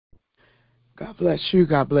God bless you,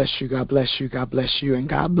 God bless you, God bless you, God bless you, and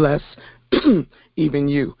God bless even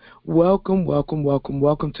you. Welcome, welcome, welcome,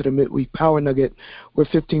 welcome to the Midweek Power Nugget, where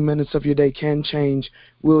 15 minutes of your day can change,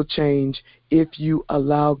 will change, if you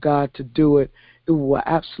allow God to do it. It will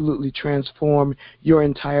absolutely transform your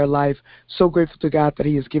entire life. So grateful to God that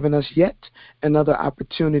He has given us yet another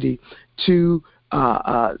opportunity to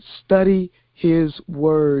study His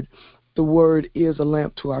Word. The Word is a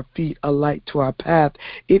lamp to our feet, a light to our path.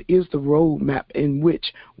 It is the roadmap in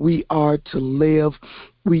which we are to live.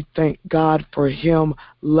 We thank God for Him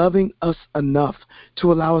loving us enough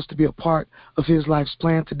to allow us to be a part of His life's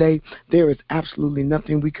plan today. There is absolutely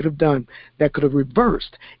nothing we could have done that could have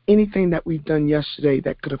reversed anything that we've done yesterday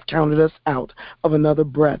that could have counted us out of another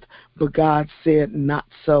breath. But God said not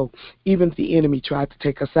so. Even if the enemy tried to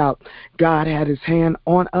take us out, God had His hand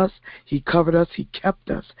on us. He covered us. He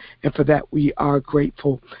kept us. And for that, we are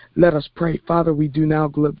grateful. Let us pray. Father, we do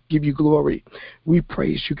now give you glory. We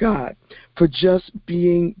praise you, God, for just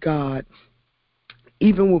being God.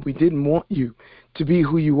 Even when we didn't want you to be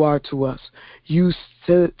who you are to us, you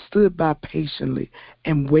stood by patiently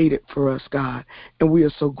and waited for us, God, and we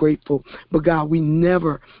are so grateful. But God, we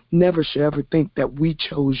never should ever think that we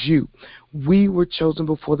chose you. We were chosen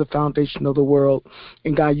before the foundation of the world,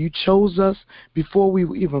 and God, you chose us before we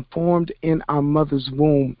were even formed in our mother's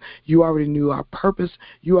womb. You already knew our purpose.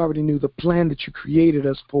 You already knew the plan that you created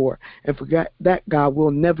us for, and for that, God,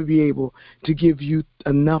 we'll never be able to give you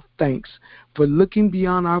enough thanks for looking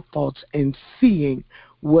beyond our faults and seeing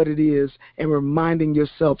what it is and reminding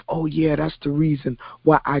yourself, oh yeah, that's the reason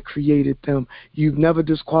why I created them. You've never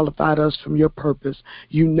disqualified us from your purpose.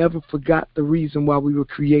 You never forgot the reason why we were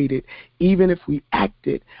created, even if we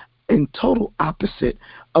acted in total opposite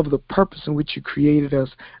of the purpose in which you created us.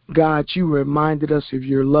 God, you reminded us of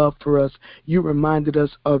your love for us. You reminded us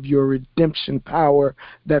of your redemption power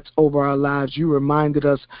that's over our lives. You reminded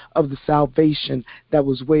us of the salvation that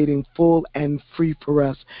was waiting full and free for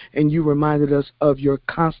us. And you reminded us of your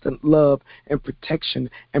constant love and protection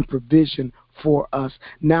and provision for us.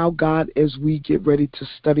 Now, God, as we get ready to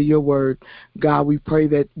study your word, God, we pray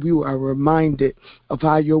that we are reminded of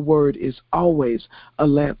how your word is always a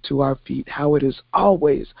lamp to our feet, how it is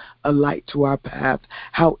always a light to our path,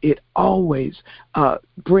 how it always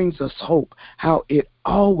brings us hope, how it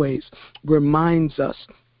always reminds us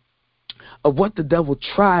of what the devil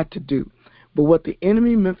tried to do. But what the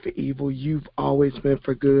enemy meant for evil, you've always meant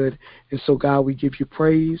for good. And so, God, we give you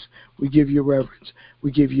praise, we give you reverence,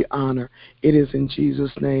 we give you honor. It is in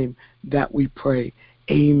Jesus' name that we pray.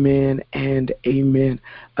 Amen and amen.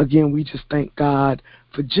 Again, we just thank God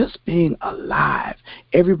for just being alive.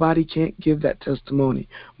 Everybody can't give that testimony,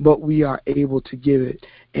 but we are able to give it,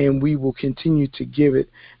 and we will continue to give it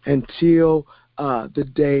until the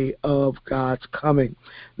day of God's coming.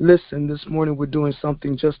 Listen, this morning we're doing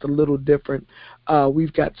something just a little different.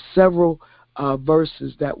 We've got several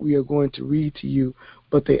verses that we are going to read to you,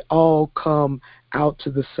 but they all come out to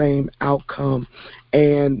the same outcome.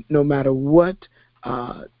 And no matter what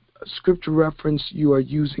scripture reference you are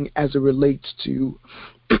using as it relates to,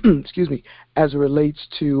 as it relates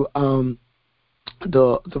to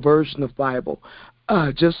the version of Bible,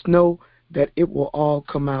 just know that it will all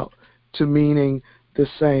come out to meaning the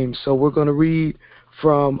same. So we're going to read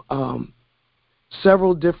from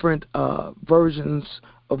several different versions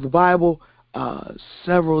of the Bible,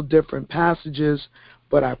 several different passages,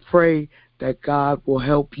 but I pray that God will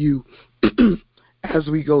help you as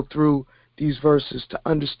we go through these verses to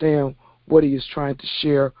understand what He is trying to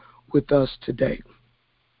share with us today.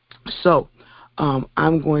 So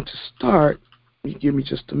I'm going to start, give me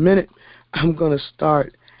just a minute, I'm going to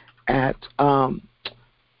start at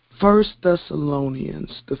 1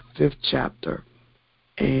 Thessalonians, the 5th chapter,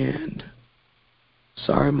 and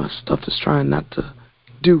sorry, my stuff is trying not to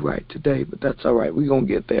do right today, but that's all right. We're going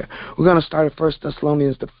to get there. We're going to start at 1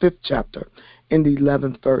 Thessalonians, the 5th chapter, in the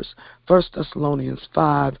 11th verse. 1 Thessalonians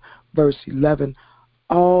 5, verse 11.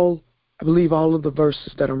 I believe all of the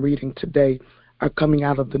verses that I'm reading today are coming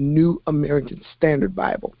out of the New American Standard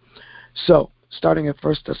Bible. So, starting at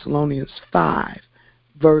 1 Thessalonians 5,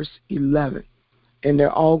 verse 11. And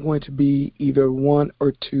they're all going to be either one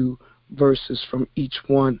or two verses from each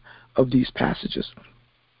one of these passages.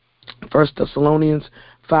 1 Thessalonians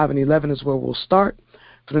 5 and 11 is where we'll start.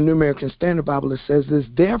 For the New American Standard Bible, it says this: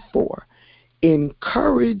 therefore,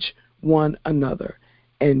 encourage one another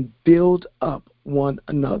and build up one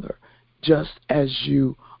another, just as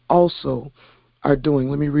you also are doing.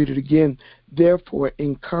 Let me read it again. Therefore,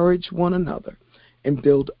 encourage one another and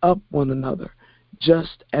build up one another,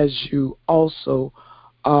 just as you also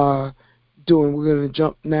are doing. We're going to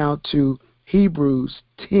jump now to Hebrews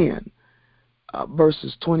 10,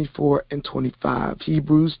 verses 24 and 25.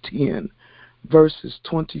 Hebrews 10, verses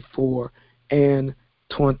 24 and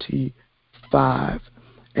 25.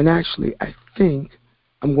 And actually, I think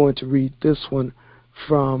I'm going to read this one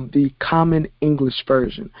from the Common English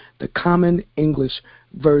Version. The Common English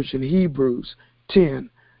Version, Hebrews 10,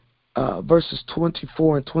 verses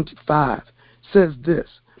 24 and 25, says this: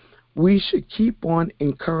 we should keep on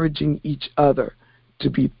encouraging each other to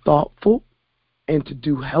be thoughtful and to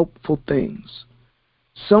do helpful things.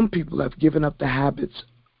 Some people have given up the habit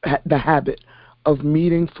of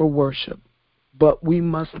meeting for worship, but we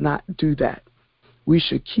must not do that. We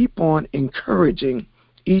should keep on encouraging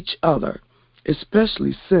each other,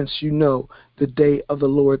 especially since you know the day of the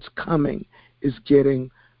Lord's coming is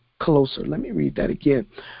getting closer. Let me read that again.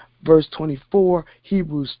 Verse 24,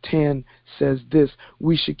 Hebrews 10 says this: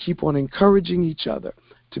 we should keep on encouraging each other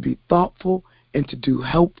to be thoughtful and to do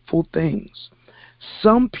helpful things.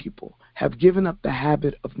 Some people have given up the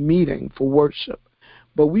habit of meeting for worship,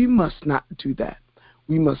 but we must not do that.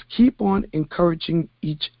 We must keep on encouraging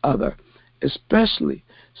each other, especially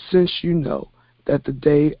since you know that the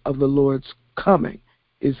day of the Lord's coming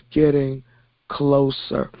is getting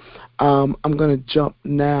closer. I'm going to jump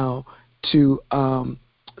now to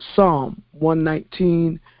Psalm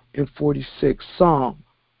 119 and 46. Psalm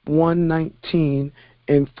 119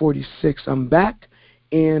 and 46. I'm back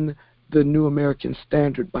in the New American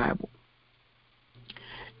Standard Bible.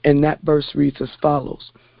 And that verse reads as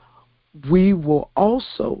follows: we will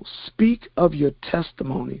also speak of your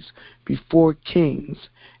testimonies before kings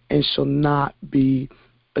and shall not be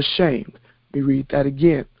ashamed. Let me read that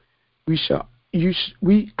again.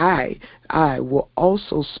 I will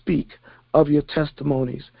also speak of your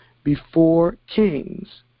testimonies before kings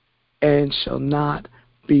and shall not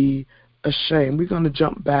be ashamed. We're going to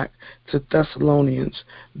jump back to Thessalonians,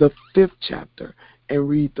 the 5th chapter, and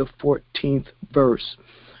read the 14th verse.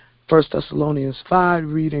 1 Thessalonians 5,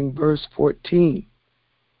 reading verse 14.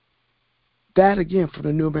 That again from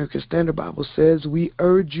the New American Standard Bible says, we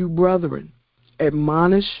urge you, brethren,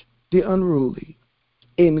 admonish the unruly,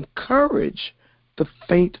 encourage the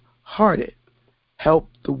faint-hearted, help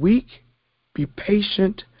the weak, be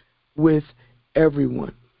patient with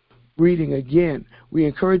everyone. Reading again, we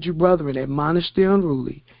encourage you, brethren, admonish the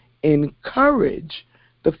unruly, encourage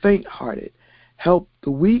the faint-hearted, help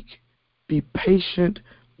the weak, be patient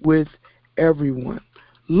with everyone.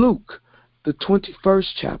 Luke, the 21st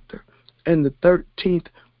chapter and the 13th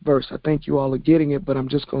verse. I think you all are getting it, but I'm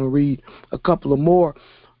just going to read a couple of more.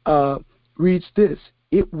 Reads this: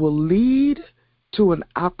 it will lead to an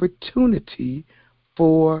opportunity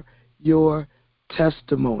for your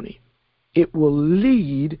testimony. It will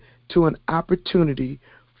lead to an opportunity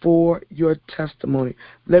for your testimony.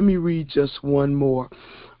 Let me read just one more.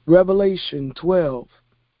 Revelation 12,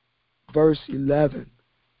 verse 11.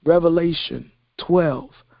 Revelation 12,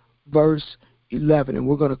 verse 11. And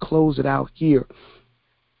we're going to close it out here.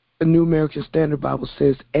 The New American Standard Bible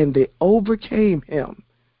says, and they overcame him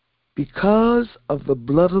because of the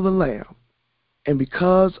blood of the Lamb and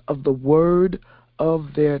because of the word of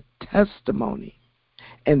their testimony.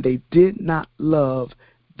 And they did not love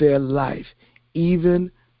their life,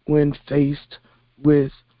 even when faced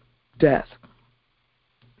with death.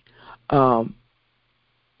 I'm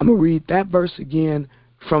going to read that verse again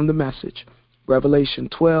from the Message. Revelation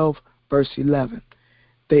 12, verse 11.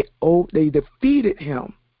 They defeated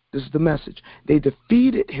him. This is the Message. They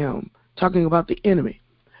defeated him, talking about the enemy,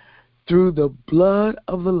 through the blood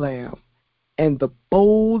of the Lamb and the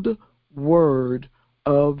bold word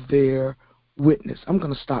of their witness. I'm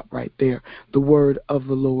going to stop right there. The word of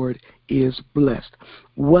the Lord is blessed.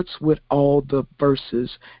 What's with all the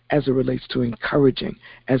verses as it relates to encouraging,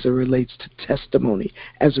 as it relates to testimony,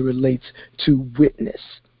 as it relates to witness?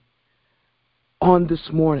 On this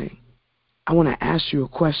morning, I want to ask you a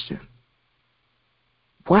question.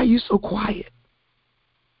 Why are you so quiet?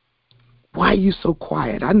 Why are you so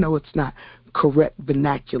quiet? I know it's not correct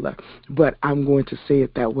vernacular, but I'm going to say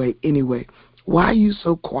it that way anyway. Why are you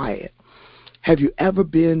so quiet? Have you ever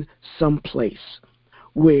been someplace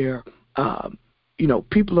where,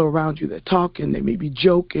 people are around you, they're talking, they may be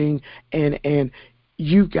joking, and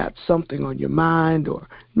you've got something on your mind, or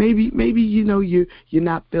maybe you're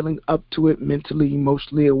not feeling up to it mentally,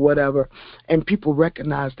 emotionally, or whatever, and people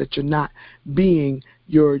recognize that you're not being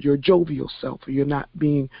your jovial self, or you're not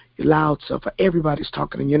being your loud self, or everybody's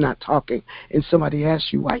talking and you're not talking, and somebody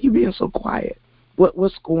asks you, why are you being so quiet?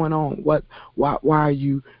 What's going on? Why are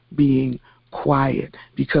you being quiet?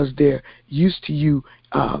 Because they're used to you,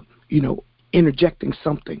 interjecting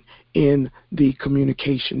something in the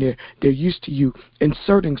communication. They're used to you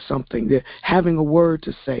inserting something. They're having a word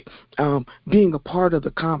to say, being a part of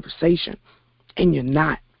the conversation, and you're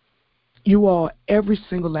not. You all, every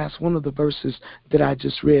single last one of the verses that I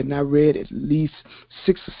just read, and I read at least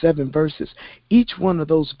 6 or 7 verses, each one of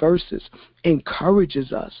those verses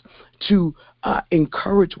encourages us to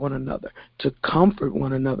encourage one another, to comfort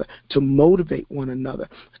one another, to motivate one another,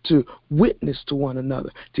 to witness to one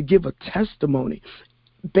another, to give a testimony.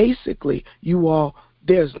 Basically, you all,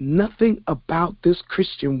 there's nothing about this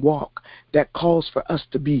Christian walk that calls for us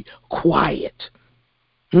to be quiet.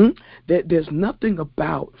 There's nothing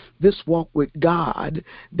about this walk with God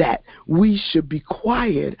that we should be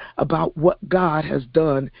quiet about what God has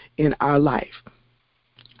done in our life.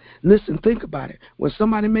 Listen, think about it. When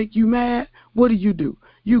somebody make you mad, what do?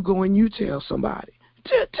 You go and you tell somebody.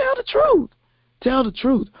 Tell the truth. Tell the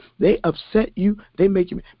truth. They upset you. They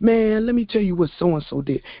make you, man, let me tell you what so-and-so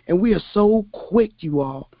did. And we are so quick, you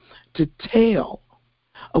all, to tell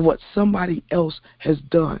of what somebody else has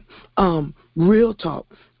done. Real talk.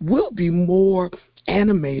 We'll be more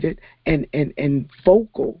animated and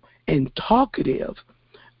vocal and talkative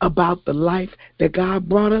about the life that God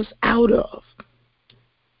brought us out of.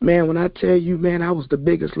 Man, when I tell you, man, I was the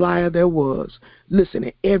biggest liar there was.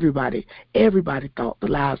 Listen, everybody thought the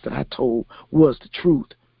lies that I told was the truth.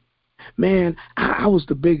 Man, I was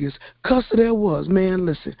the biggest cusser there was. Man,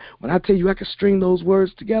 listen, when I tell you I could string those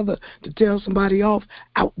words together to tell somebody off,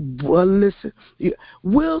 well, listen,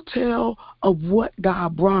 we'll tell of what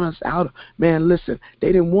God brought us out of. Man, listen, they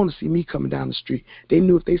didn't want to see me coming down the street. They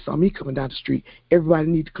knew if they saw me coming down the street, everybody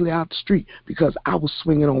needed to clear out the street because I was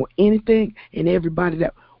swinging on anything and everybody.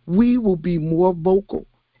 That we will be more vocal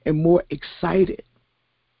and more excited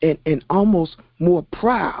and almost more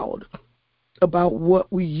proud about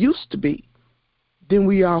what we used to be than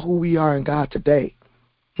we are who we are in God today.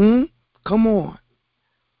 Come on.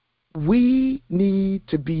 We need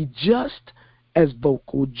to be just as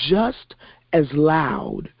vocal, just as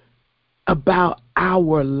loud about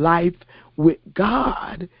our life with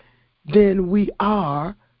God than we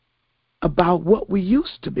are about what we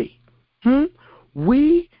used to be.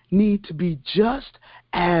 We need to be just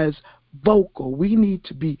as vocal. We need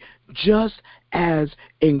to be just as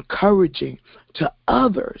encouraging to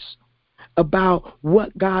others about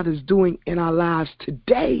what God is doing in our lives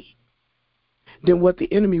today than what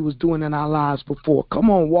the enemy was doing in our lives before. Come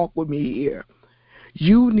on, walk with me here.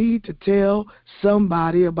 You need to tell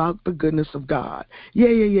somebody about the goodness of God.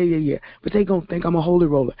 Yeah. But they going to think I'm a holy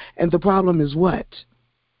roller. And the problem is what?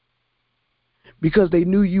 Because they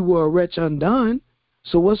knew you were a wretch undone.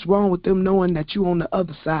 So what's wrong with them knowing that you on the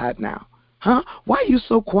other side now? Why are you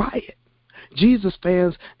so quiet? Jesus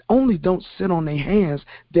fans only don't sit on their hands.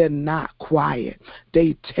 They're not quiet.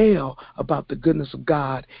 They tell about the goodness of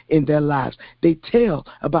God in their lives. They tell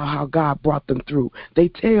about how God brought them through. They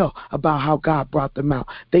tell about how God brought them out.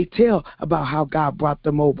 They tell about how God brought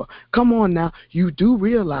them over. Come on now. You do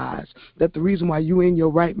realize that the reason why you're in your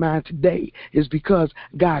right mind today is because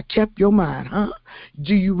God kept your mind,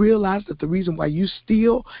 Do you realize that the reason why you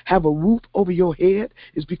still have a roof over your head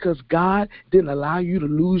is because God didn't allow you to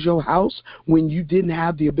lose your house when you didn't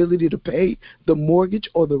have the ability to pay the mortgage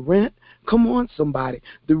or the rent? Come on, somebody.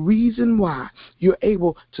 The reason why you're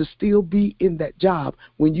able to still be in that job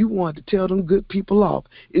when you want to tell them good people off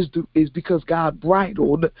is because God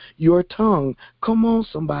bridled your tongue. Come on,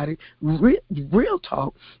 somebody. Real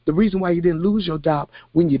talk. The reason why you didn't lose your job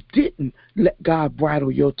when you didn't let God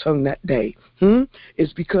bridle your tongue that day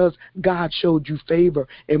is because God showed you favor,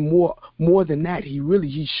 and more than that,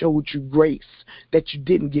 he showed you grace that you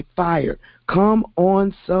didn't get fired. Come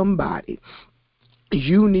on, somebody.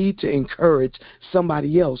 You need to encourage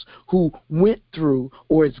somebody else who went through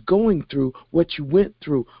or is going through what you went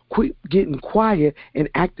through. Quit getting quiet and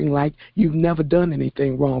acting like you've never done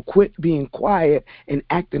anything wrong. Quit being quiet and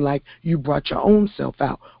acting like you brought your own self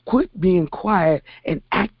out. Quit being quiet and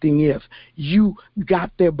acting if you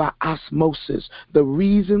got there by osmosis. The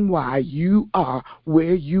reason why you are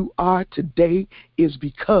where you are today is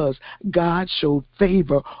because God showed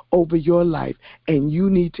favor over your life, and you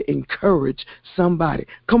need to encourage somebody.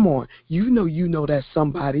 Come on, you know that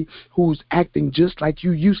somebody who's acting just like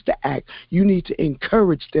you used to act. You need to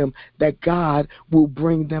encourage them that God will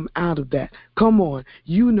bring them out of that. Come on,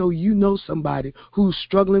 you know somebody who's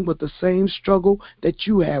struggling with the same struggle that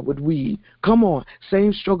you have. had with weed. Come on.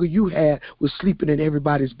 Same struggle you had with sleeping in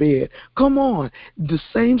everybody's bed. Come on. The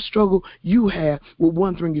same struggle you had with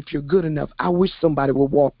wondering if you're good enough. I wish somebody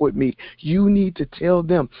would walk with me. You need to tell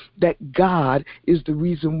them that God is the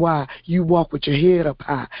reason why you walk with your head up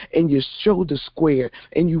high and your shoulders squared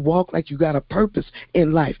and you walk like you got a purpose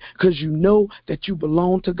in life, because you know that you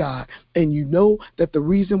belong to God, and you know that the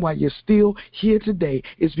reason why you're still here today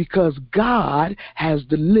is because God has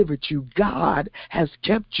delivered you. God has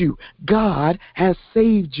kept you. God has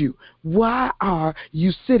saved you. Why are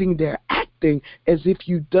you sitting there acting as if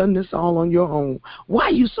you've done this all on your own? Why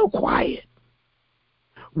are you so quiet?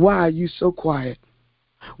 Why are you so quiet?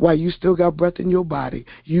 While you still got breath in your body,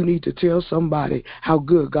 you need to tell somebody how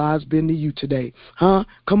good God's been to you today. Huh?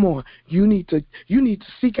 Come on. You need to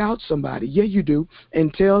seek out somebody. Yeah, you do.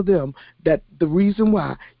 And tell them that the reason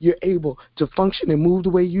why you're able to function and move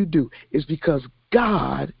the way you do is because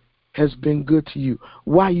God has been good to you.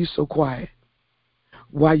 Why are you so quiet?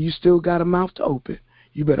 Why you still got a mouth to open?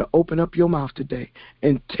 You better open up your mouth today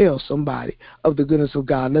and tell somebody of the goodness of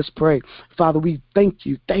God. Let's pray. Father, we thank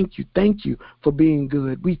you for being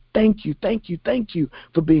good. We thank you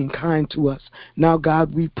for being kind to us. Now,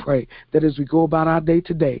 God, we pray that as we go about our day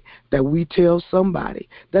today, that we tell somebody,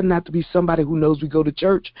 doesn't have to be somebody who knows we go to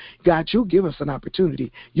church. God, you'll give us an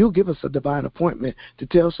opportunity. You'll give us a divine appointment to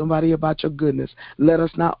tell somebody about your goodness. Let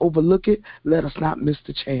us not overlook it. Let us not miss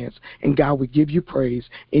the chance. And God, we give you praise.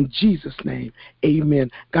 In Jesus' name, amen.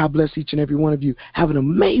 God bless each and every one of you. Have an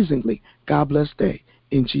amazingly God bless day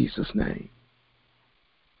in Jesus' name.